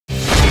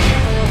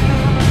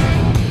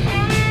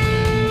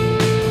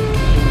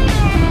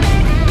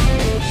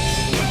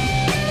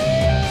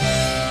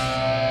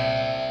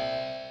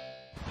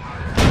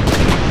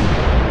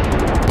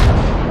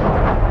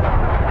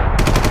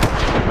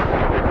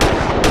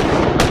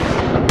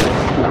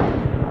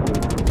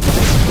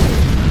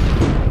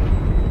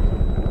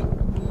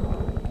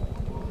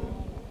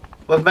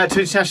Welcome back to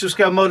International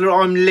Scale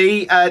Modeler. I'm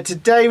Lee.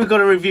 Today we've got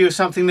a review of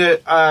something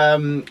that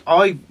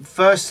I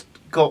first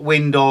got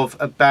wind of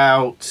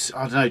about,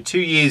 I don't know, 2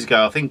 years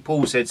ago. I think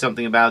Paul said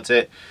something about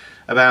it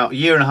about a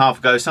year and a half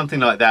ago, something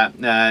like that.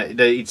 That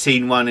he'd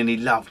seen one and he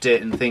loved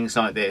it and things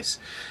like this.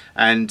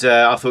 And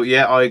I thought,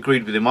 yeah, I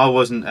agreed with him. I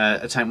wasn't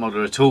a tank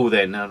modeler at all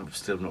then. I'm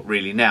still not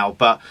really now.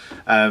 But,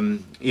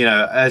 you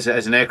know, as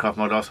an aircraft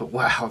modeler, I thought,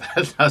 wow,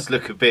 that does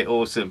look a bit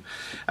awesome.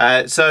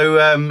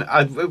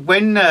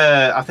 When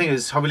I think it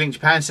was Hobby Link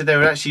Japan said they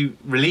were actually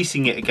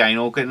releasing it again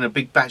or getting a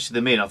big batch of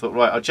them in, I thought,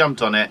 right, I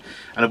jumped on it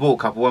and I bought a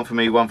couple, one for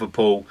me, one for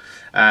Paul,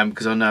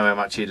 because I know how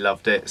much he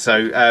loved it.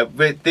 So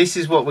this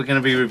is what we're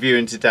going to be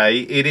reviewing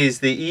today. It is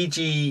the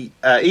E.F.G.F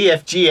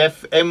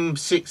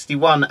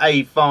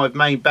M61A5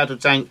 main battle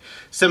tank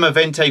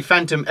Semi-Vente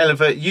Phantom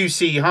Elephant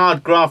UC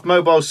Hard Graft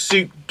Mobile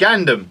Suit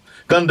Gundam.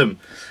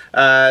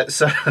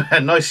 So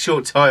a nice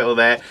short title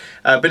there,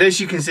 but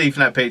as you can see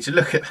from that picture,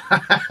 look at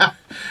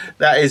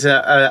that is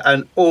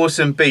an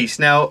awesome beast.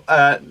 Now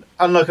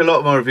unlike a lot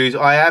of my reviews,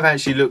 I have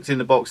actually looked in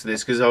the box of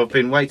this because I've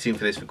been waiting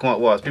for this for quite a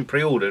while. It's been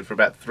pre-ordered for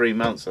about 3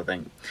 months, I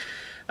think.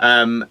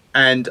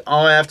 And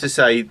I have to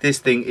say, this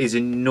thing is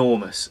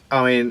enormous.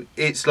 I mean,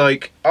 it's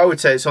like, I would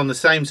say it's on the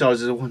same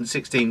size as a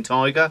 116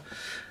 Tiger.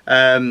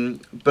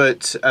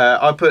 But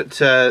I put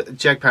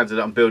Jag-Panther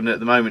that I'm building at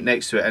the moment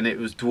next to it, and it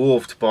was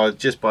dwarfed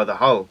just by the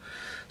hull.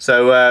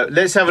 So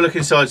let's have a look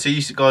inside so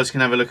you guys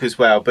can have a look as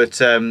well. But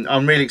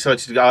I'm really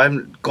excited to go. I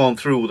haven't gone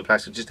through all the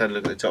plastic, just had a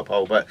look at the top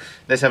hull, but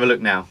let's have a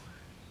look now.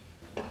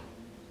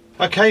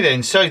 Okay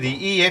then, so the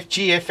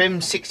E.F.G.F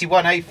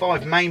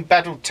M61A5 main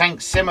battle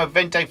tank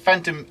Semi-Vente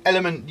Phantom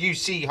Element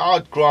UC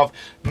Hard Graft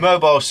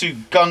Mobile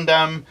Suit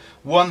Gundam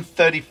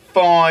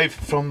 135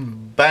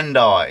 from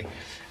Bandai.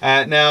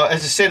 Now,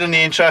 as I said on the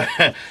intro,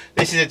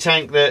 this is a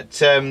tank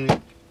that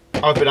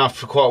I've been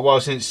after for quite a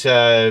while, since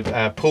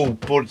Paul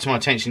brought it to my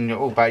attention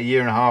about a year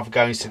and a half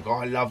ago. He said, oh,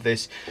 I love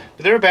this.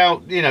 But they're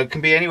about, you know,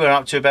 can be anywhere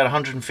up to about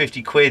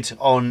 150 quid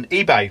on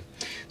eBay.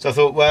 So I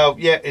thought, well,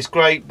 yeah, it's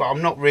great, but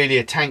I'm not really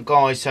a tank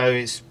guy, so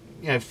it's,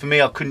 you know, for me,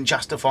 I couldn't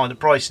justify the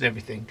price and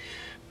everything.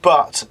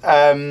 But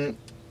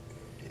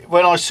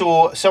when I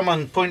saw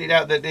someone pointed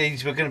out that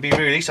these were going to be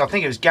released, I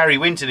think it was Gary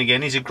Winton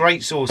again. He's a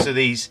great source of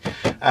these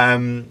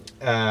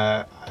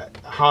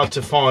hard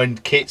to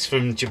find kits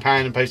from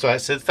Japan and places like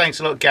that. So thanks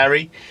a lot,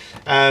 Gary.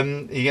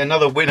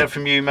 Another winner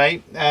from you,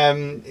 mate.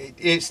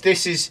 It's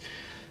just,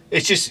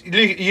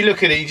 you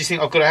look at it, you just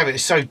think, I've got to have it.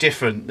 It's so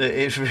different that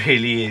it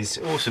really is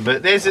awesome.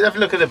 But have a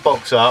look at the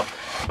box art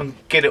and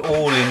get it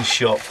all in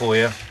shot for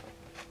you.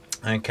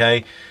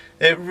 Okay,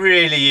 it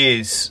really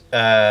is.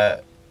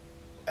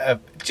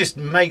 Just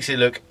makes it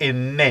look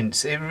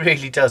immense. It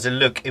really does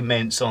look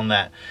immense on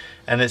that,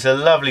 and it's a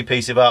lovely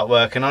piece of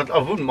artwork. And I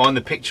wouldn't mind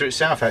the picture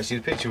itself. Actually,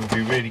 the picture would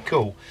be really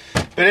cool.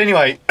 But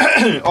anyway,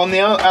 on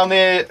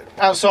the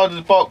outside of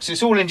the box,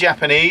 it's all in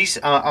Japanese,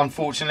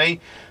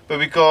 unfortunately. But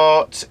we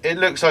got, it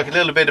looks like a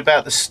little bit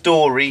about the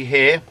story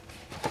here.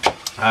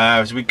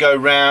 As we go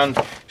round,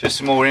 just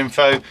some more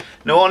info.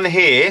 Now on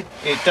here,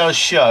 it does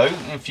show,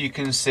 if you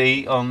can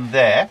see on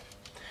there,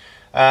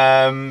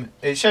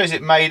 it shows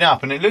it made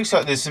up, and it looks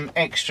like there's some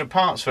extra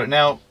parts for it.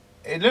 Now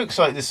it looks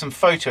like there's some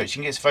photo etch.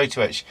 You can get some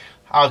photo etch.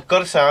 I've got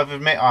to say,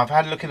 I've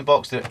had a look in the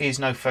box, there is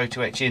no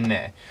photo etch in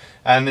there,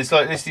 and there's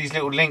these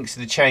little links to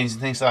the chains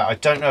and things like that. I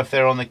don't know if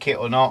they're on the kit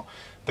or not,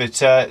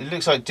 but it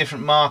looks like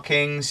different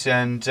markings,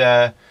 and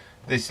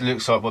this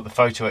looks like what the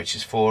photo etch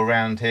is for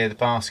around here, the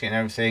basket and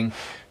everything.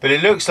 But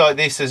it looks like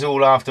this is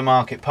all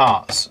aftermarket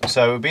parts,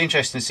 so it'll be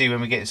interesting to see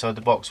when we get inside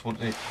the box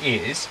what it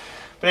is.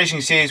 But as you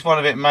can see, it's one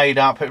of it made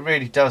up. It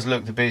really does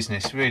look the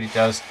business, it really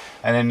does.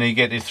 And then you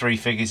get the 3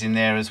 figures in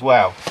there as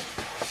well.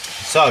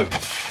 So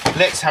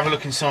let's have a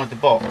look inside the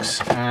box.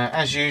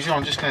 As usual,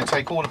 I'm just going to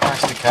take all the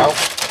plastic out,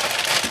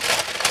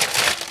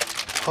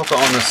 pop it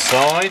on the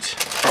side.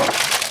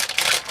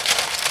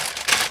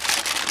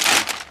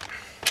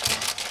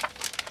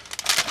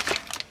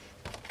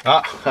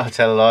 Ah, I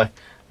tell a lie.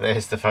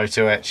 There's the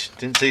photo etch.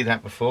 Didn't see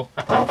that before.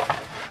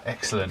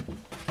 Excellent.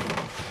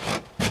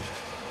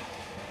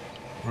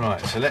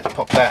 Right, so let's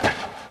pop that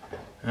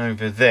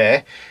over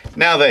there.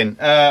 Now then,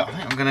 I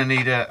think I'm going to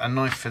need a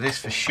knife for this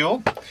for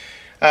sure.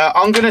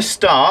 I'm going to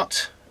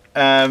start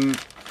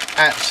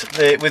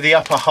with the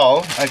upper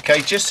hull,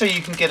 okay, just so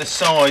you can get a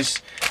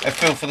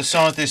feel for the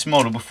size of this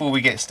model before we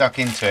get stuck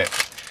into it.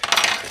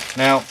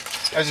 Now,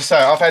 as I say,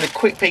 I've had a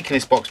quick peek in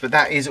this box, but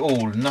that is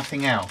all,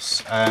 nothing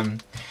else.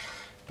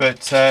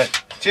 But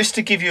just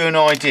to give you an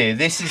idea,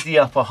 this is the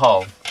upper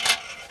hull.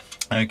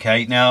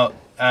 Okay, now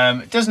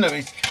it doesn't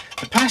look.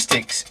 The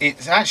plastics,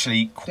 it's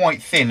actually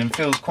quite thin and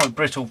feels quite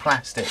brittle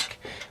plastic.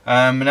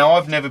 Now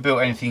I've never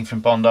built anything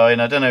from Bandai,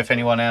 and I don't know if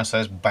anyone else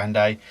has,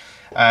 Bandai.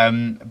 I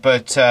mean,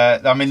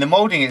 the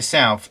moulding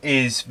itself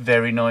is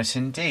very nice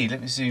indeed.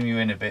 Let me zoom you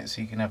in a bit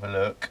so you can have a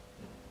look.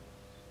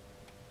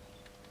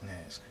 Yeah,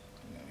 it's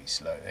going to be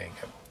slow. There you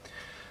go.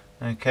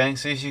 Okay,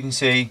 so as you can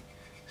see,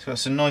 it's got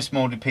some nice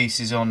moulded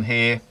pieces on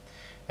here.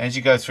 As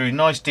you go through,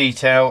 nice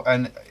detail,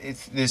 and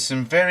there's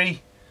some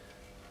very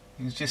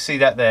You can just see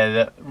that there,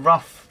 that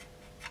rough,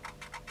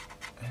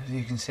 as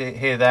you can see it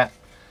here, that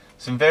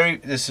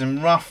there's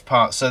some rough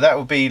parts, so that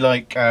would be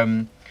like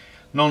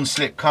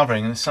non-slip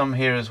covering, and there's some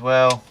here as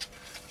well.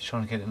 Just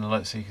trying to get it in the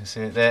light so you can see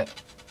it there.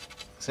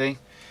 See?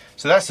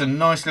 So that's a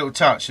nice little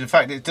touch. The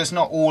fact that it does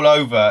not all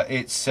over,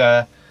 it's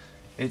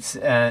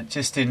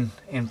just in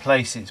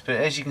places, but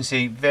as you can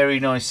see, very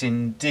nice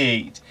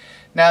indeed.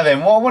 Now then,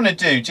 what I want to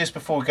do just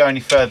before we go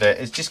any further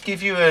is just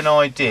give you an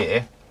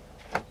idea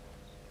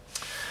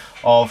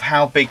of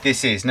how big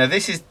this is. Now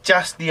this is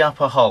just the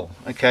upper hull,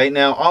 okay?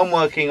 Now I'm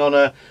working on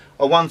a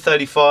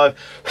 135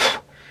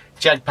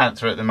 Jag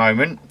Panther at the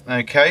moment,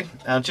 okay?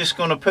 I'm just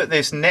going to put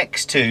this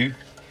next to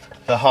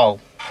the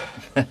hull.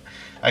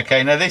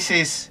 Okay, now this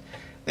is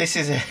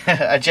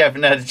a Jag.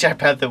 Now the Jag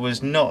Panther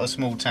was not a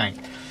small tank,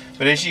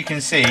 but as you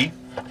can see,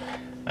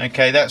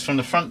 okay, that's from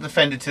the front of the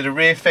fender to the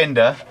rear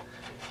fender.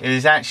 It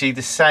is actually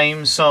the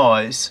same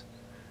size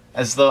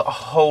as the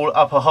whole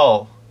upper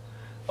hull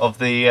of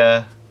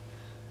the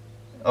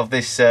of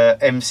this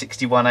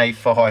M61A5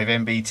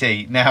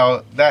 MBT.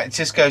 Now that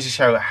just goes to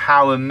show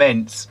how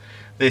immense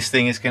this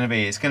thing is going to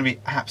be. It's going to be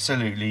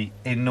absolutely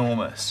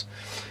enormous.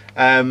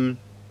 Now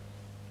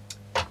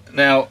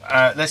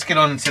let's get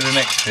on to the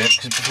next bit,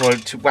 because before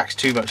I wax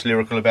too much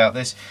lyrical about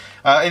this.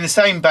 In the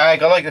same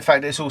bag, I like the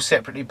fact that it's all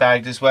separately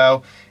bagged as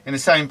well. In the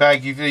same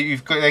bag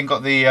you've then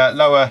got the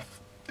lower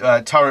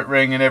turret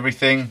ring and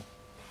everything,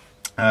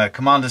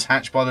 commander's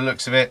hatch by the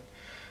looks of it.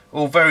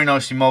 All very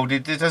nicely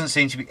moulded. There doesn't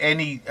seem to be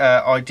any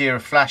idea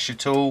of flash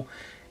at all.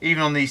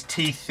 Even on these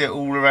teeth, they're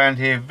all around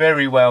here,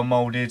 very well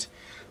moulded,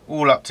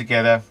 all up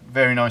together,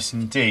 very nice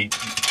indeed.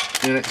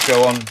 Now let's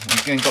go on.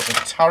 We've then got the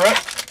turret.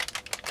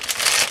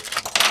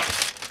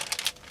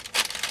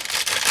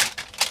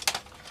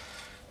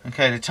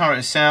 Okay, the turret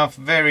itself,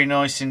 very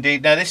nice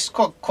indeed. Now this has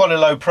got quite a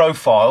low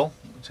profile,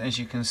 as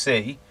you can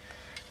see,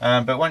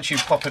 but once you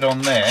pop it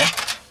on there,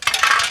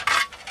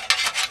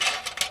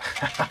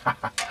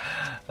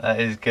 that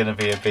is going to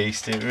be a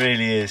beast. It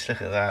really is.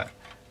 Look at that.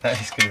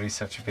 That is going to be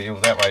such a beast. Oh,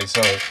 that way,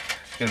 sorry.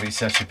 It's going to be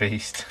such a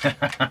beast.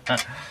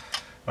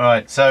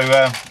 Right, so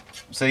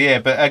yeah,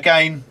 but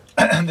again,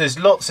 there's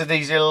lots of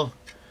these little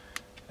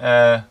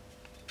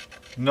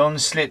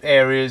non-slip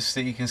areas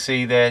that you can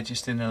see there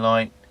just in the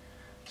light.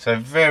 So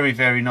very,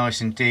 very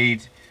nice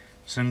indeed.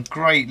 Some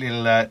great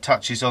little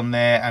touches on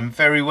there, and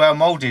very well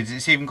moulded.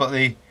 It's even got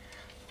the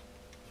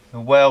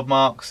weld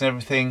marks and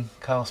everything,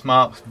 cast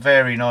marks.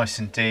 Very nice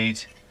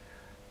indeed.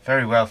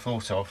 Very well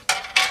thought of.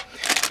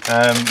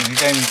 We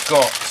then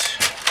got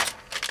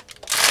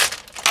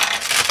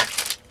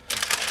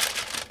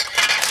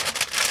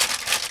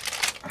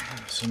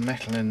some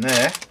metal in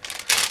there.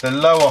 The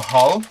lower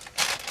hull,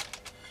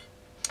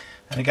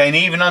 and again,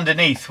 even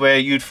underneath where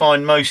you'd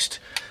find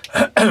most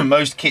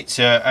most kits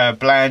are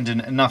bland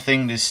and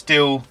nothing, there's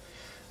still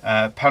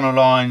panel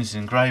lines,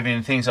 engraving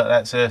and things like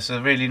that. So it's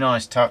a really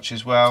nice touch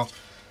as well.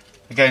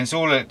 Again, it's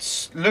all,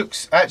 it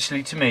looks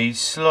actually to me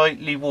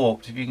slightly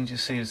warped. If you can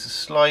just see, there's a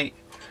slight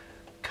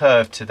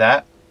curve to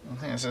that. I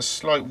think there's a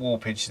slight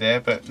warpage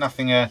there, but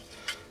nothing it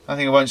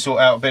won't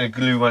sort out. A bit of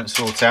glue won't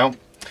sort out.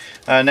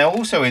 Now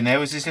also in there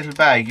was this little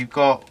bag. You've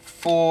got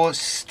 4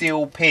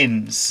 steel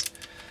pins.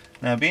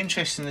 Now it'd be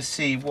interesting to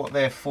see what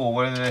they're for,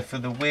 whether they're for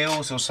the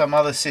wheels or some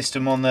other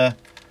system on the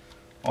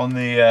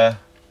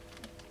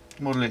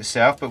model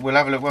itself. But we'll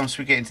have a look once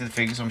we get into the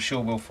figures. I'm sure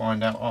we'll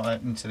find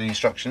out into the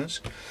instructions.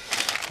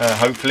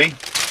 Hopefully.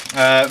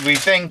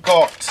 We've then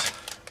got,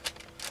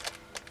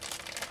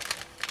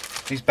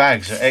 these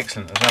bags are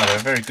excellent as well. They're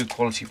very good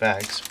quality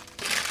bags.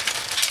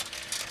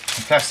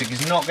 The plastic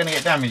is not going to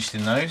get damaged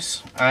in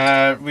those.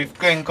 We've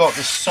then got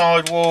the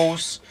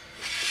sidewalls.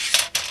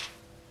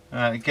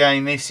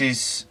 Again, this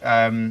is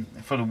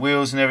for the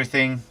wheels and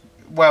everything.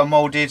 Well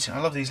moulded.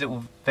 I love these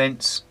little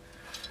vents.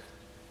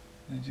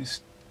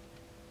 Just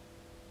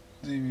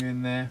zoom you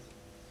in there.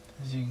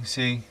 As you can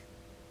see,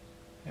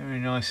 very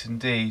nice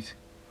indeed.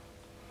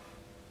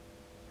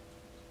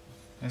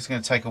 It's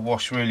going to take a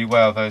wash really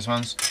well, those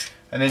ones.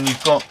 And then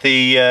you've got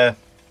the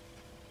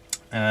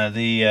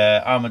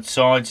armoured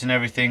sides and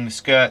everything, the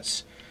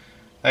skirts.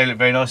 They look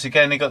very nice.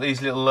 Again, they've got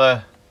these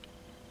little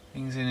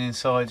things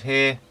inside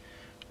here.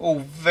 All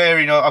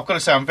very nice. I've got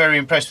to say, I'm very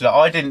impressed with that.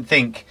 I didn't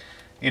think,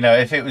 you know,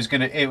 if it was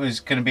gonna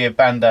be a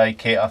Bandai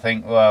kit. I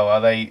think, well,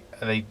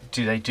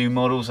 do they do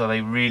models? Are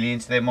they really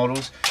into their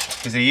models?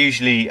 Because they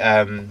usually,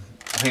 I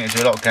think they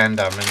do a lot of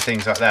Gundam and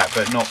things like that,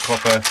 but not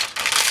proper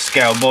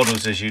scale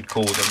models as you'd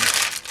call them.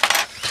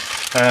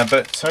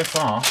 But so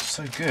far,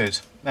 so good.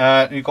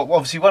 You've got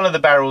obviously one of the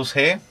barrels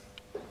here.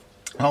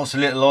 Lots of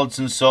little odds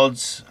and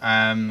sods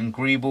and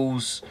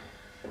greebles.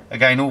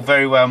 Again, all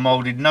very well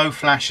moulded. No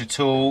flash at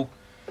all.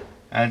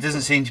 There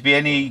doesn't seem to be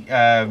any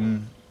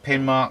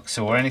pin marks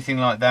or anything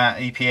like that,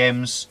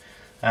 EPMs.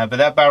 But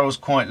that barrel's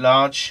quite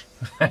large,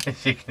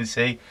 as you can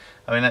see.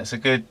 I mean, that's a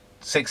good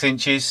 6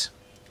 inches.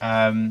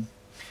 Let's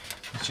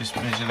just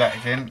measure that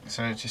again,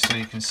 so just so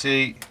you can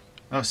see.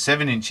 Oh,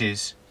 7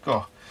 inches.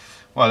 God.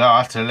 Well,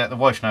 I'll have to let the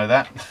wife know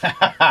that.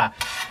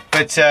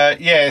 But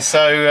yeah,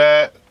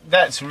 so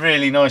that's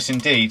really nice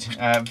indeed.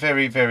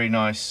 Very, very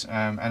nice,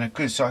 and a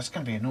good size. It's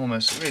going to be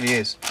enormous, it really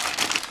is.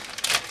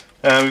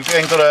 We've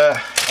then got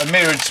a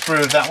mirrored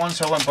sprue of that one,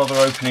 so I won't bother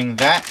opening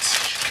that.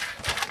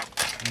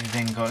 We've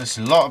then got this,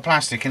 a lot of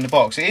plastic in the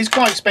box. It is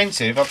quite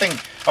expensive. I think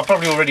I've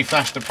probably already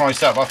flashed the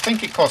price up. I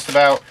think it cost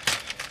about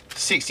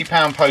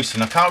 £60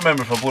 posting. I can't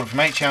remember if I bought it from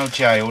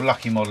HLJ or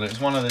Lucky Model. It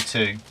was one of the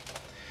two.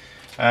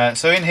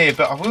 So in here,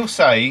 but I will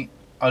say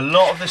a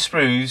lot of the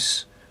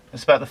sprues,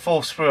 it's about the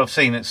fourth sprue I've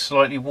seen that's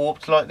slightly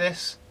warped like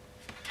this.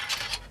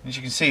 As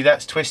you can see,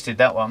 that's twisted,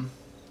 that one.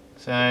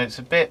 So it's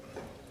a bit,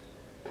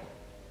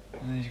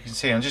 as you can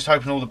see, I'm just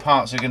hoping all the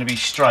parts are going to be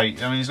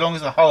straight. I mean, as long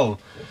as the hull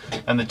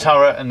and the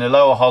turret and the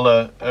lower hull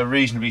are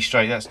reasonably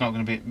straight, that's not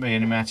going to be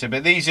any matter.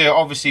 But these are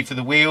obviously for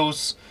the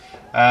wheels.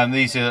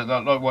 These are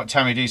like what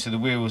Tammy do, so the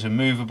wheels are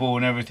movable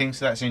and everything,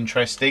 so that's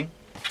interesting.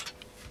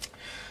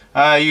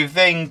 You've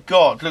then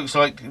got, looks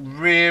like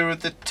rear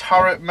of the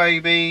turret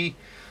maybe,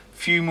 a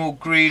few more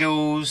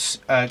greebles.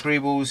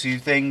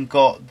 You've then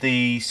got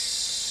the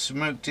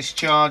smoke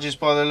discharges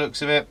by the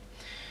looks of it,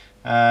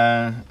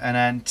 an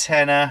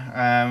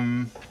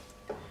antenna,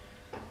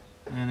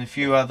 and a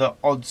few other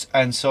odds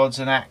and sods,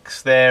 an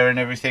axe there and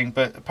everything.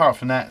 But apart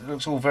from that, it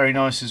looks all very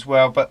nice as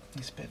well. But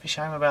it's a bit of a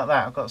shame about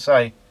that, I've got to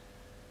say.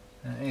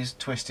 It is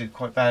twisted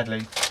quite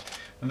badly.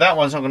 And that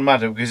one's not going to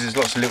matter because there's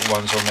lots of little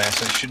ones on there,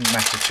 so it shouldn't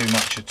matter too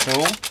much at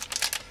all.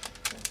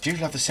 Do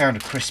love the sound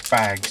of crisp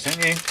bags, don't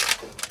you?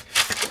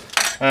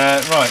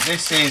 Right,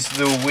 this is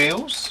the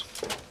wheels.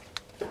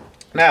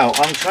 Now,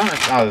 I'm trying to...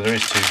 Oh, there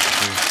is two.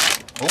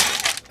 Oh,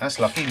 that's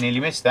lucky, nearly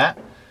missed that.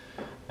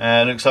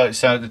 Looks like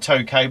it's the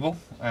tow cable.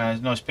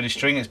 Nice bit of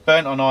string. It's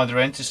burnt on either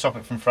end to stop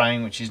it from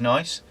fraying, which is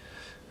nice.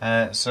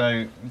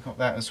 So we've got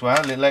that as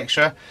well, a little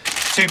extra.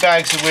 2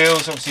 bags of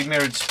wheels, obviously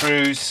mirrored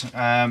sprues.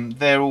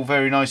 They're all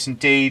very nice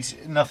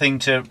indeed. Nothing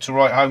to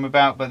write home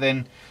about, but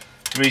then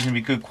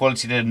reasonably good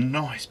quality. They're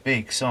nice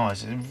big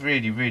size. They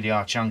really, really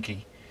are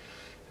chunky.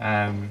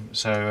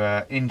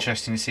 So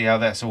interesting to see how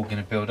that's all going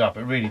to build up.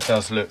 It really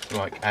does look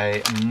like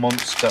a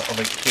monster of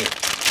a kit.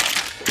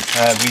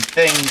 We've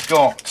then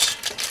got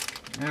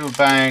a little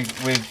bag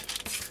with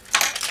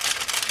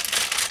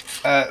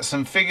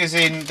some figures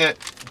in that,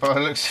 by the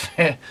looks of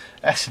it,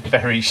 that's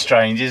very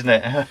strange, isn't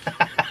it?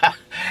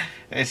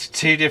 It's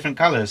 2 different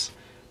colours.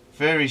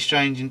 Very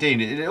strange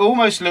indeed. It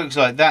almost looks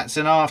like that's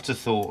an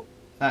afterthought.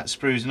 That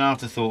sprue's an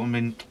afterthought. I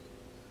mean,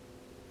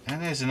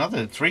 and there's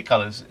another 3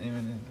 colours.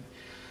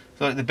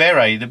 Like the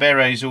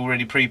beret's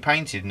already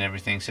pre-painted and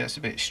everything, so that's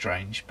a bit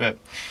strange. But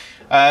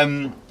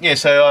yeah,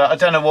 so I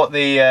don't know what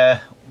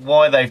the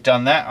why they've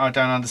done that. I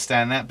don't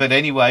understand that. But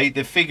anyway,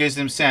 the figures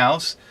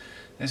themselves.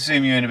 Let's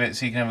zoom you in a bit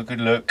so you can have a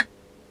good look.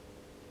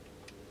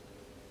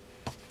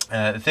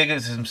 The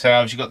figures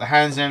themselves, you've got the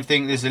hands and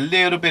everything. There's a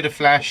little bit of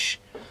flash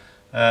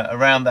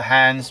around the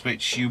hands,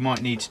 which you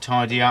might need to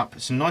tidy up.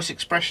 Some nice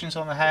expressions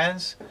on the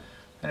hands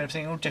and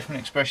everything, all different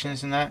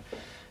expressions in that.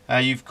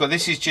 You've got,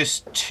 this is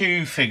just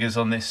 2 figures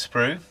on this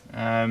sprue.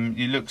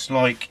 It looks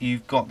like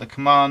you've got the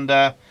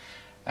commander,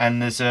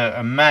 and there's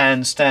a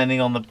man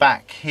standing on the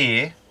back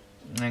here.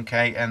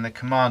 Okay, and the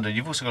commander.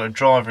 You've also got a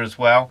driver as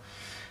well.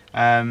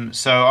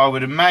 So I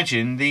would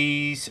imagine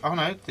these. Oh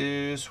no,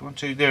 there's 1,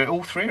 2. There,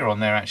 all 3 are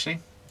on there actually.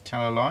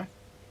 Tell a lie.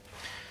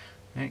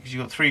 Yeah, because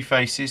you've got 3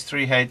 faces,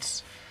 3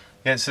 heads.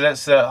 Yeah, so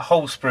that's the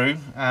whole sprue.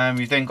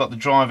 You've then got the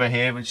driver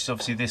here, which is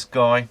obviously this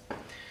guy.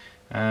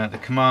 The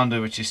commander,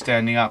 which is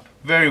standing up,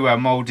 very well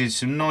moulded,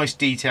 some nice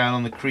detail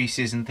on the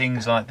creases and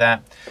things like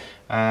that.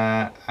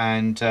 I've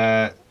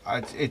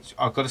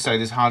got to say,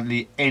 there's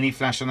hardly any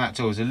flash on that at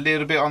all. There's a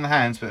little bit on the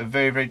hands, but a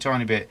very, very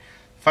tiny bit.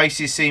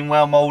 Faces seem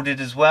well moulded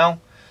as well.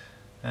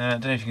 I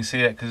don't know if you can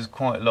see that because there's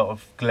quite a lot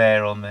of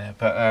glare on there,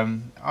 but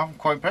I'm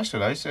quite impressed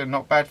with those. They're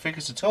not bad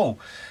figures at all.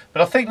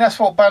 But I think that's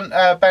what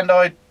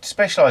Bandai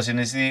specialise in,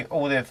 is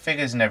all their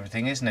figures and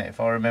everything, isn't it, if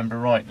I remember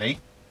rightly.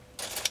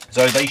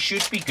 So they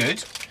should be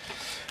good.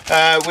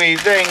 We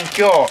then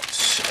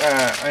got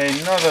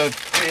another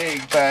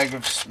big bag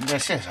of,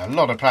 this is a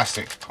lot of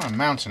plastic, quite a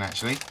mountain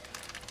actually.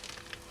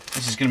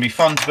 This is going to be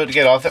fun to put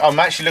together. I'm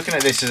actually looking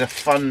at this as a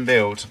fun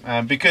build,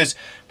 because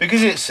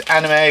it's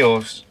anime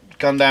or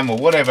Gundam or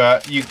whatever,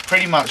 you've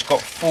pretty much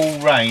got full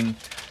reign,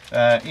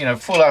 you know,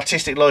 full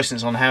artistic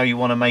license on how you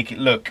want to make it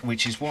look,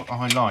 which is what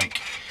I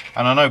like.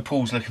 And I know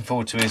Paul's looking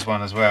forward to his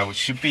one as well, which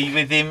should be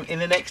with him in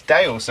the next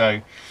day or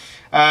so.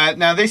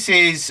 Now this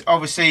is,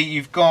 obviously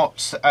you've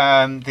got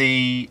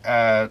the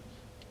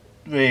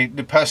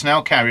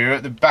personnel carrier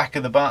at the back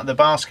of the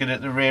basket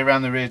at the rear,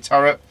 around the rear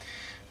turret.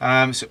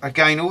 So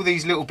again, all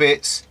these little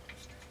bits.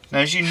 Now,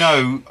 as you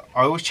know,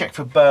 I always check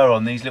for burr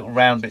on these little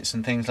round bits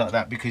and things like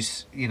that,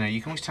 because you know you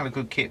can always tell a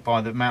good kit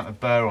by the amount of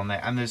burr on there,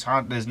 and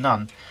there's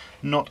none,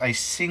 not a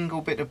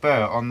single bit of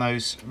burr on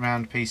those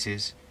round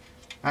pieces.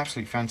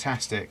 Absolutely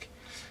fantastic.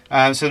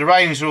 So the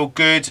railings are all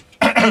good,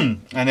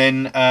 and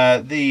then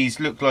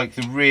these look like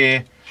the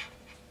rear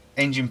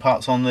engine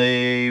parts on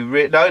the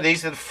rear. No,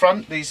 these are the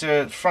front. These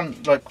are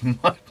front, like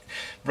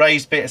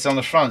raised bits on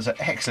the front. So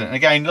excellent.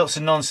 Again, lots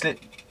of non-slip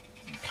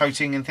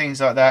coating and things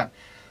like that.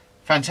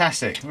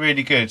 fantastic,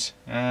 really good.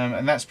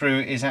 And that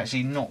sprue is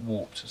actually not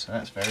warped, so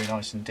that's very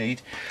nice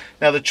indeed.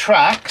 Now the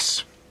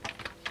tracks,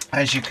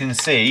 as you can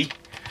see,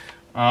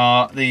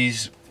 are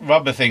these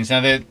rubber things. Now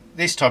they're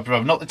this type of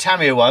rubber, not the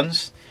Tamiya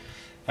ones.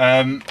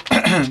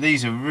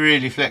 These are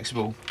really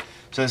flexible,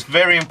 so it's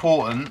very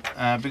important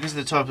because of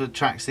the type of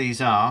tracks these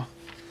are,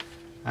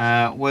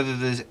 whether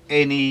there's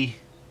any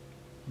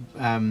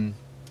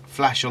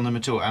flash on them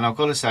at all. And I've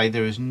got to say,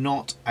 there is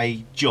not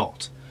a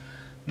jot,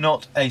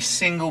 not a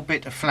single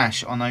bit of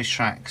flash on those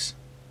tracks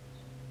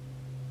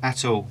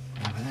at all.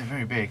 Oh, but they're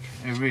very big,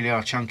 they really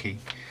are chunky.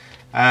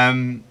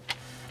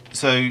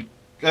 So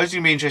those are going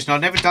to be interesting.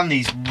 I've never done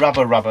these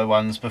rubber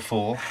ones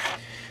before.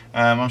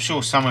 I'm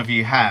sure some of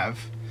you have.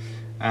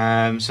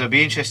 So it'll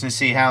be interesting to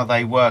see how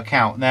they work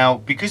out. Now,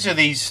 because of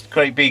these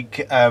great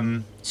big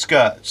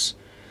skirts,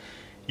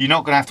 you're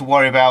not going to have to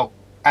worry about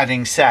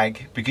adding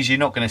sag, because you're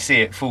not going to see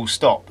it full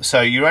stop.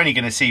 So you're only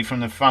going to see from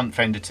the front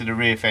fender to the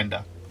rear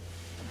fender.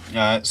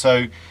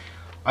 So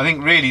I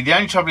think really the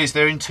only trouble is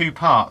they're in two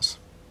parts.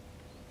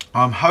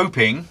 I'm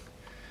hoping,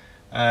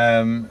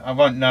 I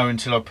won't know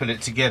until I put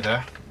it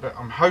together, but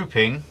I'm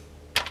hoping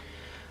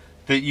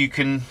that you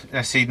can,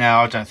 let's see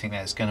now, I don't think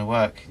that's going to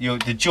work.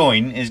 The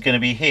join is going to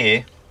be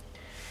here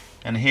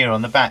and here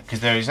on the back, because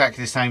they're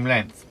exactly the same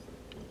length.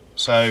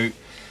 So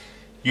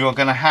you're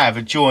going to have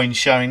a join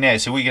showing there.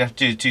 So what you're going to have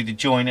to do is do the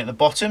join at the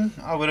bottom,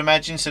 I would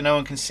imagine, so no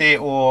one can see it,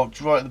 or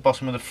right at the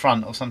bottom of the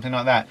front or something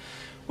like that,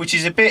 which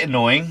is a bit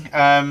annoying.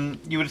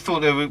 You would have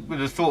thought they would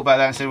have thought about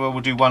that and said, well,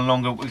 we'll do one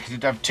longer. We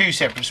could have two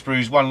separate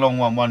sprues, one long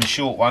one, one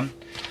short one.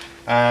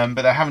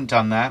 But they haven't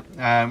done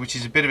that, which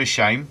is a bit of a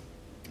shame,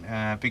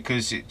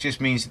 because it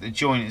just means that the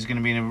joint is going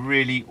to be in a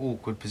really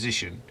awkward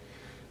position.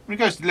 When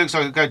it looks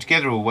like it go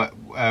together all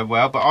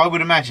well, but I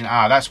would imagine,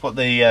 that's what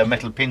the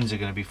metal pins are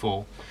going to be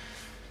for.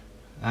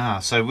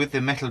 So with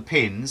the metal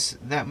pins,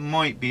 that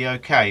might be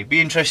okay. Be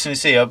interesting to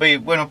see.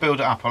 When I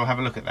build it up, I'll have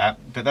a look at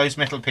that. But those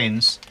metal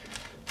pins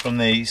from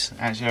these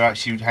are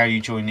actually how you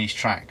join these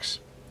tracks.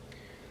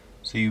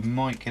 So you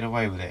might get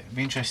away with it.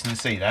 Be interesting to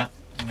see that.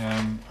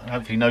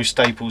 Hopefully no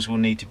staples will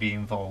need to be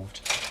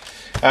involved.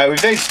 We've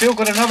then still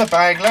got another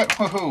bag. Look,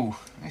 woohoo!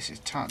 This is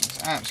tons,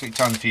 absolutely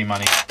tons for your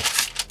money.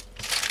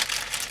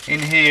 In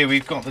here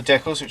we've got the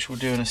decals, which we'll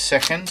do in a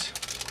second.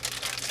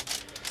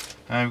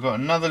 We've got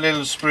another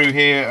little sprue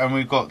here, and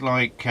we've got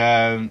like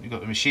we've got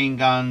the machine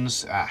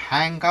guns,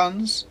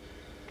 handguns,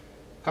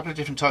 a couple of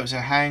different types of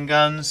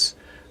handguns.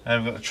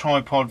 We've got a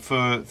tripod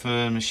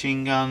for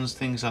machine guns,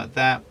 things like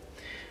that,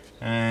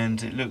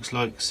 and it looks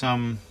like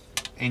some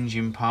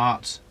engine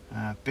parts.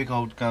 Big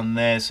old gun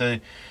there. So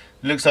it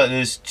looks like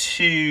there's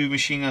two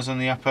machine guns on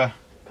the upper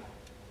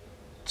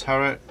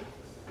turret.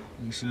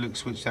 It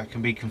looks which that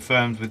can be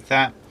confirmed with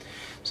that.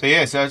 So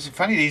yeah, so it's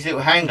funny, these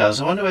little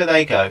handguns. I wonder where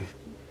they go.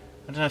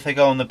 I don't know if they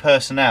go on the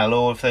personnel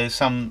or if there's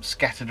some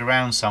scattered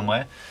around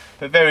somewhere.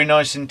 But very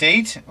nice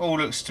indeed. All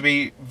looks to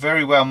be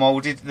very well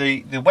moulded.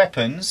 The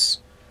weapons,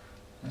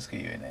 let's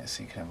get you in there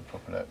so you can have a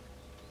proper look.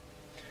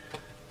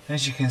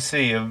 As you can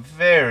see, are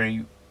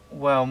very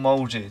well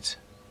moulded,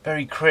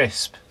 very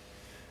crisp.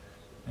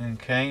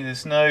 Okay,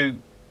 there's no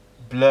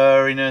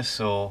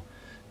blurriness or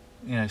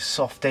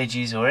soft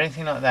edges or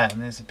anything like that.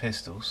 And there's the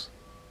pistols.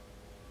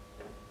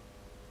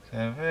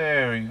 So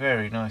very,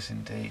 very nice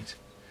indeed.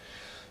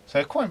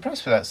 So quite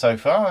impressed with that so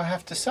far, I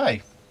have to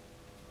say.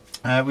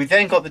 We've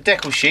then got the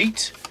decal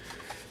sheet.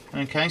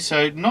 Okay,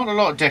 so not a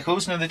lot of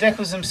decals. Now the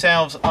decals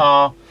themselves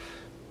are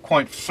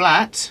quite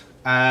flat,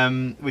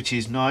 which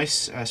is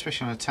nice,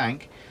 especially on a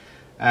tank.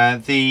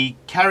 The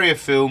carrier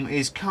film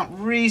is cut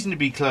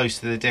reasonably close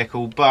to the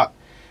decal, but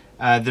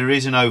there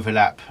is an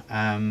overlap,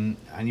 and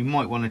you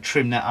might want to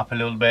trim that up a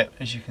little bit.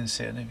 As you can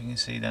see, I don't know if you can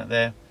see that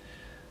there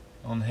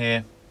on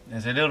here.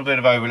 There's a little bit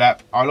of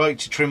overlap. I like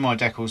to trim my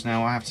decals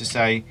now, I have to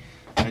say.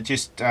 It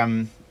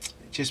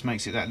just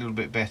makes it that little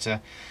bit better.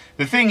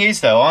 The thing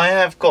is though, I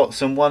have got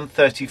some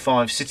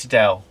 135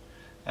 Citadel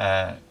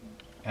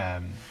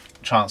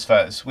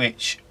transfers,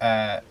 which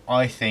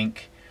I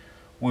think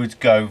would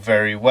go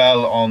very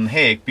well on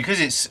here,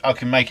 because I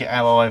can make it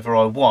however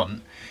I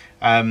want.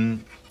 I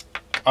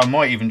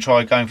might even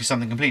try going for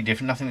something completely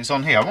different, nothing that's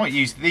on here. I might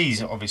use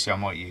these, obviously I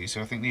might use,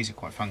 so I think these are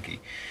quite funky.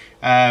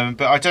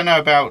 But I don't know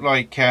about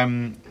like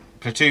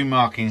platoon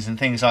markings and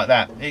things like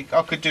that.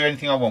 I could do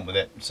anything I want with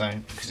it, so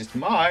because it's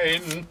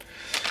mine.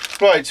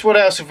 Right, so what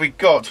else have we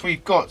got?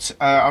 We've got,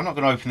 I'm not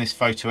going to open this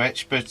photo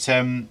etch, but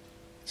some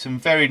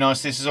very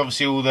nice, this is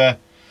obviously all the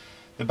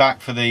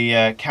back for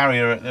the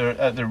carrier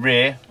at the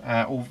rear,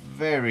 all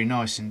very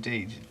nice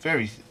indeed.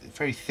 Very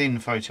thin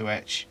photo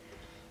etch.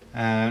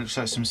 Looks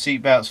like some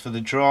seat belts for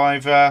the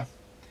driver, a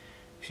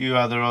few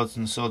other odds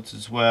and sods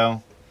as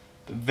well,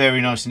 but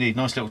very nice indeed.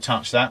 Nice little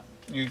touch that.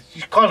 You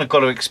kind of got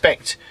to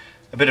expect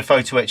a bit of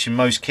photo etch in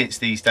most kits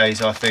these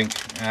days, I think.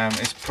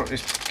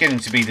 It's getting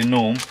to be the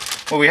norm.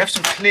 Well, we have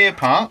some clear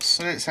parts,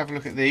 so let's have a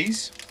look at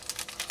these.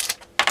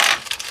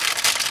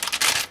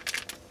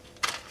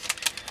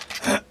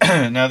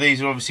 Now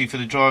these are obviously for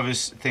the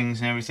driver's things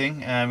and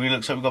everything. It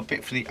looks like we've got a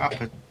bit for the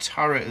upper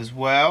turret as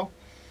well.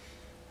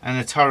 and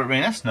the turret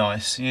ring. That's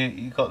nice.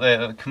 You got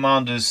the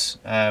commander's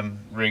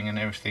ring and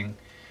everything.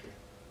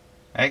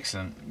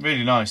 Excellent,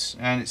 really nice,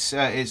 and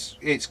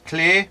it's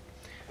clear.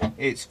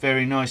 It's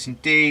very nice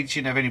indeed.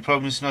 Shouldn't have any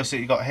problems. It's nice that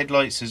you've got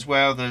headlights as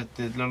well. The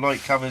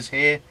light covers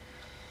here.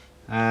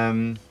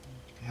 Haven't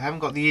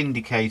got the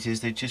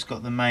indicators. They've just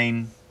got the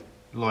main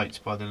lights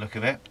by the look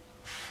of it.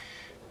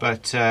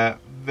 But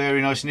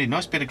very nice indeed.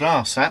 Nice bit of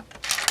glass that.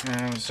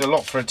 It's a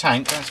lot for a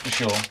tank, that's for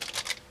sure.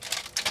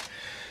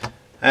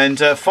 And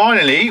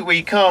finally,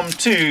 we come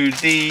to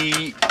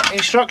the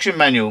instruction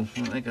manual.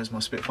 Oh, there goes my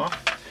Spitfire.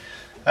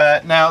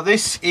 Now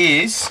this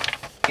is,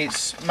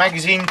 it's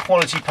magazine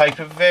quality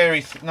paper,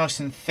 very nice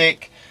and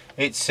thick.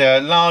 It's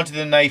larger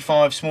than an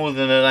A5, smaller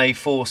than an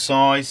A4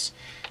 size.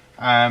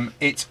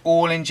 It's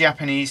all in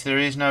Japanese, there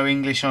is no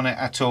English on it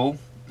at all.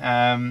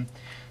 Now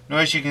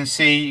as you can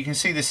see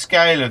the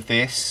scale of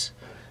this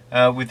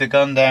with the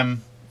Gundam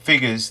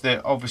figures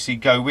that obviously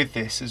go with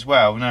this as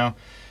well. Now,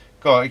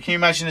 God, can you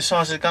imagine the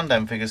size of the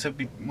Gundam figures? That'd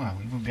be, well,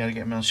 you wouldn't be able to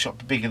get them on a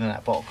shop bigger than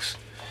that box.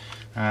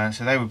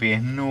 So they would be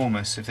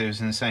enormous if they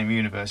was in the same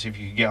universe, if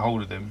you could get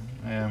hold of them.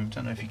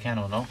 Don't know if you can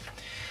or not.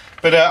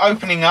 But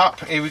opening up,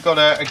 here we've got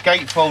a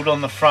gatefold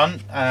on the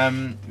front.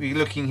 We're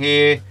looking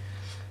here,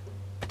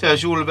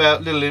 tells you all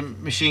about little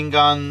machine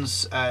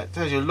guns,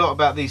 tells you a lot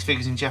about these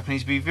figures in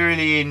Japanese. It'd be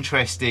really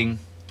interesting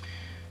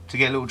to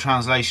get a little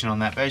translation on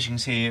that, but as you can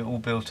see, it all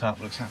built up,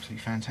 looks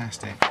absolutely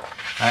fantastic.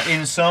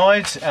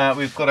 Inside,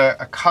 we've got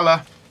a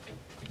colour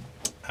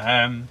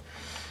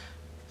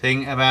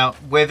thing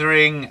about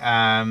weathering,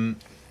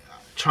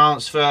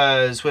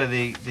 transfers, where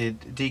the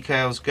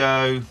decals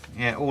go,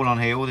 yeah, all on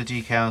here, all the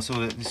decals,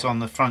 all this on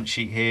the front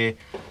sheet here.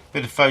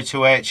 Bit of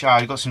photo etch.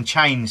 You've got some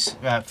chains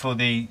for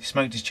the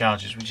smoke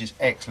dischargers, which is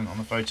excellent on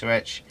the photo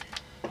etch.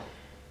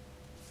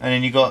 And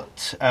then you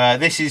got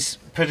this is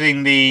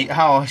putting the,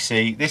 I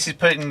see, this is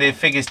putting the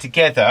figures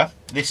together.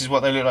 This is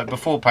what they look like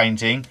before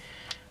painting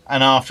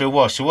and after a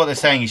wash. So what they're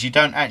saying is you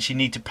don't actually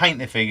need to paint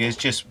the figures,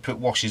 just put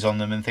washes on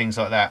them and things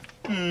like that.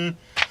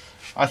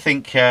 I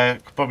think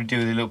could probably do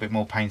with a little bit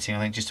more painting, I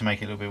think, just to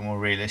make it a little bit more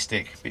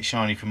realistic, a bit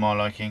shiny for my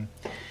liking.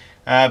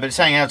 But it's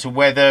saying how to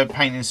weather,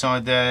 paint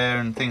inside there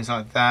and things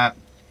like that.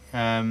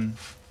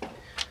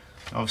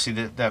 Obviously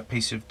that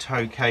piece of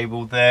tow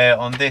cable there.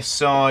 On this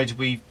side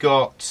we've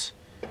got,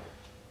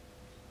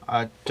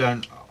 I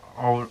don't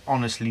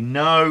honestly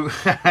know,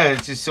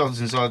 it's just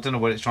nonsense, I don't know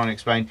what it's trying to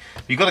explain.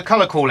 But you've got the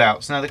colour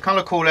call-outs. Now the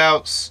colour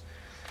call-outs,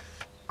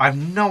 I have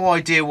no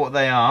idea what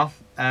they are,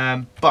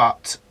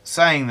 but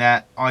saying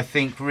that, I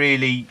think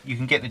really you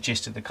can get the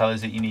gist of the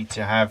colours that you need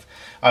to have.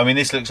 I mean,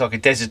 this looks like a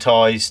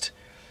desertised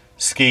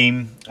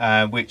scheme,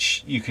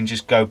 which you can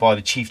just go by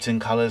the chieftain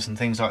colours and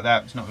things like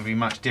that. It's not going to be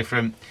much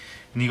different.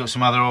 And you've got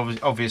some other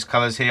obvious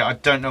colours here. I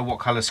don't know what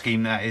colour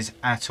scheme that is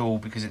at all,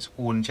 because it's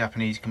all in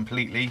Japanese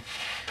completely.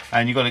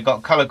 And you've got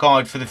a colour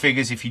guide for the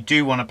figures. If you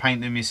do want to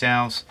paint them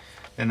yourselves,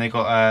 then they've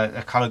got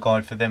a colour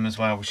guide for them as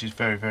well, which is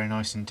very, very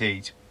nice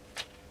indeed.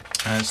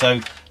 So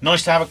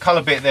nice to have a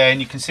colour bit there,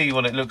 and you can see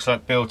what it looks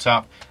like built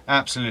up.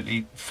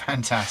 Absolutely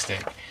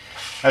fantastic.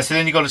 So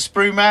then you've got a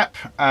sprue map.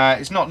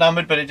 It's not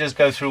numbered, but it does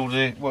go through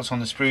all what's on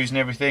the sprues and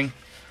everything.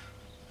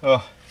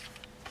 Oh.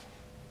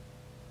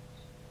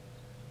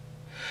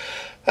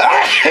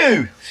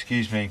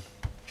 Excuse me.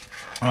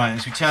 Right,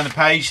 as we turn the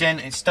page then,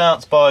 it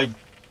starts by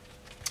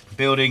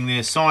building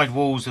the side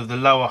walls of the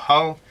lower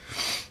hull,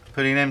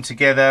 putting them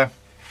together,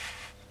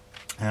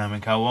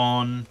 and go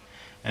on.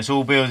 It's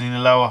all building the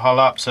lower hull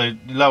up, so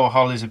the lower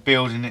hull is a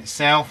build in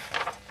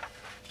itself.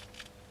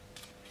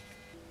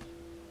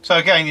 So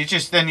again,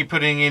 you're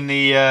putting in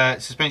the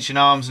suspension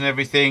arms and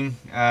everything,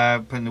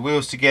 putting the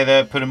wheels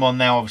together, put them on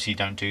now. Obviously you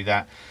don't do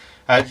that.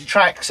 The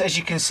tracks, as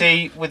you can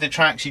see with the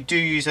tracks, you do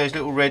use those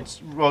little red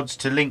rods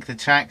to link the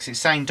tracks. It's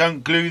saying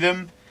don't glue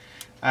them,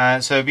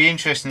 so it'll be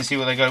interesting to see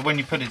what they go. When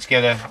you put it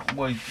together,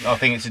 well, I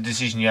think it's a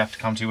decision you have to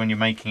come to when you're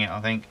making it,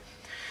 I think.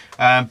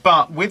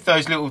 But with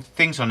those little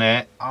things on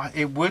there,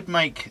 it would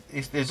make,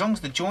 as long as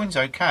the join's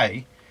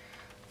okay,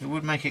 it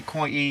would make it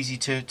quite easy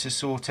to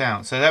sort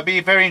out. So that'd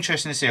be very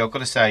interesting to see, I've got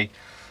to say.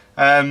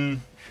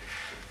 The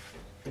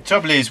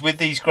trouble is, with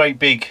these great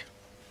big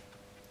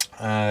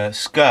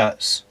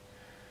skirts,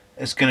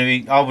 it's going to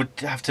be, I would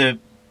have to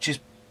just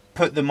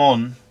put them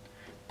on,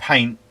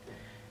 paint,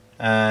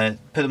 put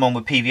them on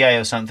with PVA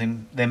or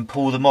something, then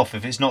pull them off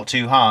if it's not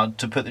too hard,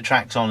 to put the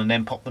tracks on and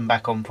then pop them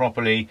back on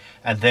properly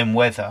and then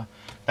weather.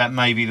 That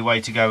may be the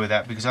way to go with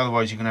that, because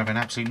otherwise you're going to have an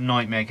absolute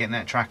nightmare getting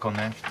that track on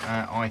there,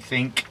 I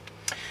think.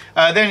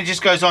 Then it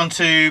just goes on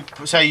to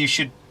say you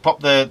should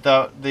pop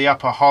the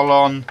upper hull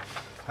on,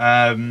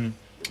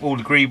 all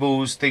the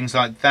greebles, things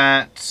like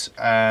that.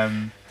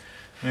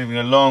 Moving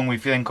along,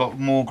 we've then got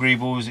more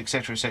greebles,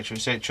 etc, etc,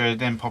 etc.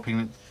 Then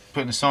putting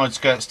the side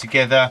skirts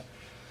together,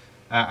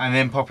 and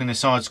then popping the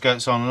side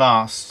skirts on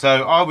last.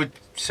 So I would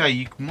say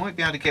you might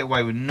be able to get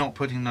away with not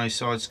putting those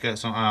side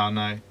skirts on.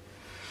 Oh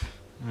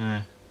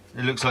no.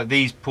 It looks like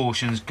these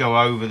portions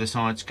go over the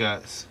side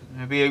skirts.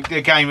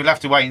 Again, we'll have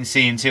to wait and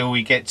see until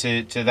we get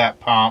to that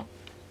part.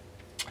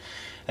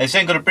 It's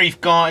then got a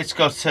brief guide. It's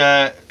got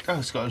oh,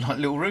 it's got a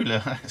little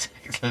ruler. That's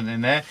excellent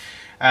in there.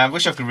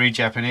 Wish I could read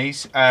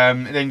Japanese.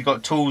 Then you've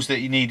got tools that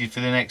you needed for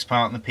the next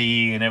part and the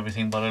PE and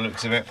everything by the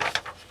looks of it.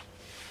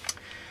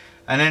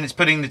 And then it's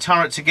putting the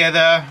turret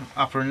together,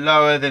 upper and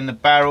lower, then the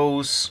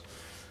barrels,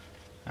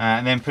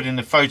 and then putting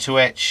the photo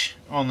etch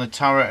on the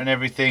turret and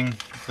everything,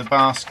 the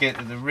basket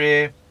at the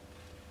rear.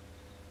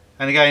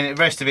 And again, the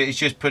rest of it is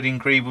just putting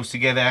greebles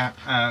together,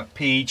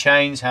 PE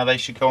chains, how they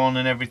should go on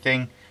and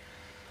everything.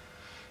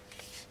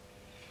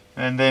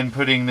 And then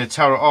putting the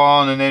turret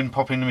on, and then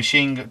popping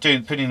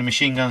the putting the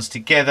machine guns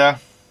together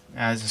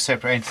as a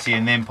separate entity,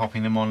 and then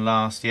popping them on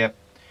last. Yep,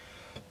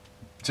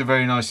 so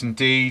very nice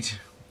indeed.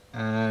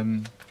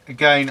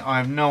 Again, I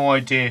have no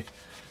idea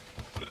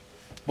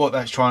what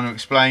that's trying to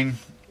explain,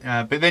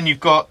 but then you've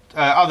got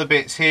other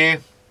bits here.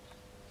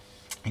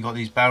 You've got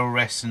these barrel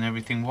rests and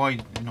everything. Why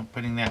you're not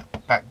putting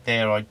that back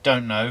there, I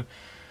don't know.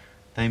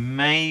 They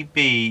may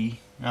be,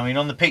 I mean,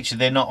 on the picture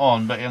they're not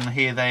on, but on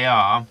here they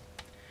are.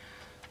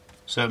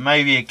 So it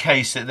may be a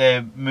case that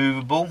they're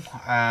movable.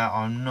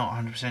 I'm not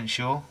 100%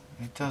 sure.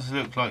 It does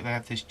look like they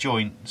have this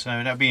joint, so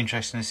that'd be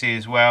interesting to see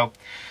as well.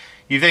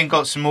 You've then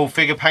got some more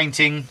figure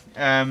painting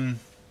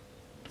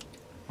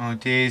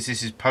ideas.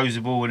 This is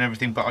posable and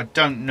everything, but I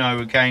don't know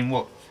again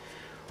what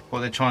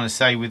they're trying to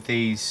say with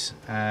these.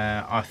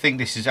 I think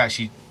this is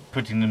actually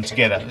putting them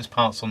together. There's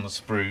parts on the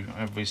sprue,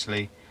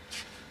 obviously,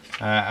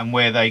 and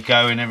where they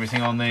go and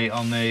everything on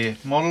the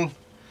model.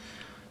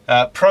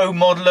 Pro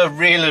modeler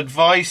real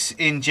advice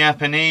in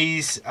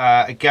Japanese.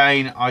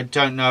 Again, I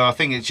don't know. I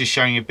think it's just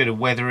showing a bit of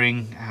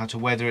weathering, how to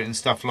weather it and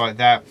stuff like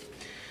that.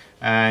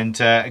 And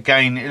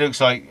again, it looks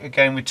like,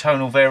 again, with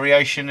tonal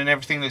variation and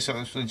everything, looks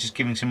like it's just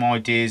giving some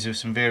ideas of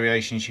some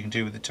variations you can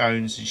do with the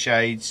tones and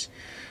shades.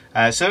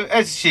 So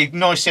it's a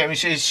nice set.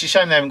 It's a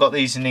shame they haven't got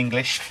these in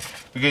English,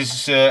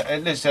 because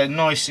it's a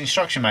nice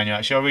instruction manual.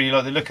 Actually, I really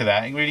like the look of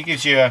that. It really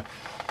gives you a,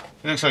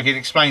 it looks like it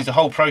explains the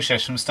whole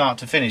process from start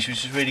to finish,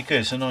 which is really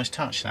good. It's a nice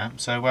touch,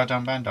 that. So well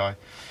done, Bandai.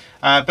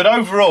 But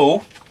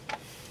overall,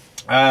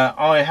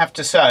 I have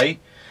to say,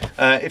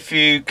 if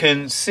you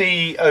can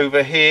see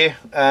over here,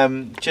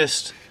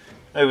 just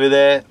over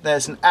there,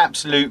 there's an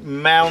absolute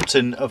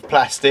mountain of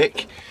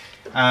plastic.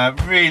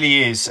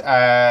 Really is.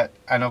 And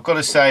I've got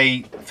to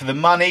say, for the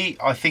money,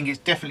 I think it's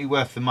definitely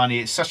worth the money.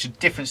 It's such a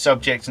different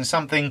subject and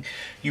something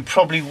you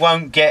probably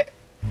won't get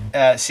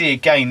see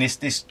again.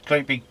 This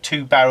great big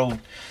 2-barrel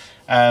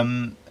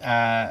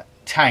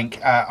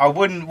tank. I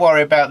wouldn't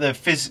worry about the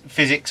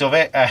physics of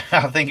it.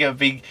 I think it would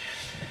be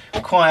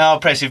quite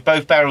hard pressed if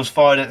both barrels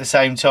fired at the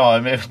same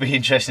time. It would be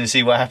interesting to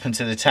see what happened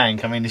to the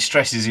tank. I mean, the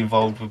stresses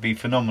involved would be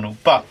phenomenal.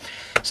 But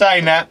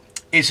saying that,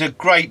 it's a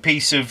great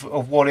piece of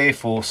what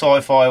if, or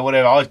sci-fi or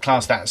whatever. I'd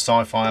class that as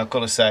sci-fi, I've got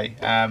to say,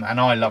 and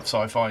I love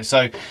sci-fi.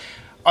 So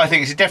I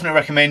think it's a definite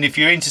recommend if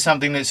you're into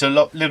something that's a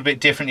little bit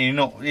different. You're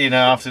not, you know,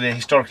 after the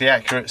historically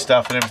accurate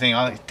stuff and everything.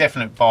 I think it's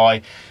definite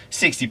buy.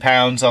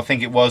 £60, I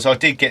think it was. I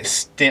did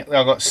get I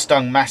got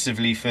stung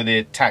massively for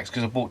the tax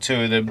because I bought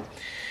 2 of them.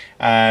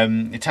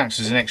 The tax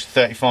was an extra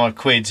 35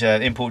 quid,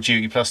 import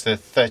duty, plus the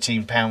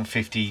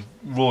 £13.50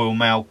 Royal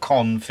Mail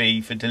con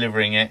fee for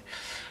delivering it.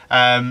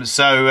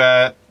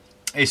 So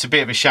it's a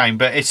bit of a shame,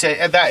 but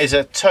that is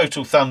a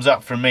total thumbs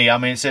up from me. I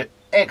mean, it's an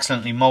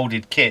excellently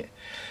moulded kit.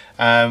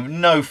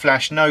 No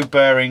flash, no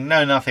burring,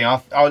 no nothing.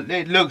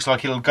 It looks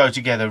like it'll go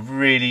together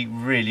really,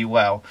 really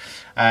well.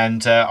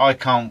 And I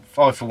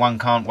for one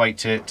can't wait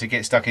to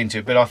get stuck into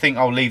it. But I think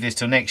I'll leave this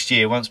till next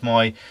year once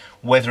my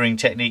weathering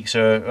techniques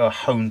are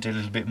honed a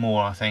little bit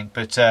more, I think.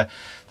 But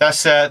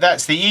that's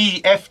the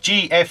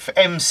E.F.G.F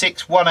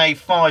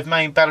M61A5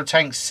 main battle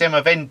tank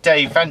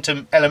Semavente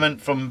Phantom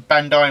element from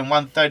Bandai in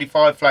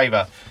 135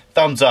 flavour.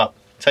 Thumbs up.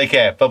 Take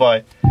care. Bye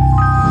bye.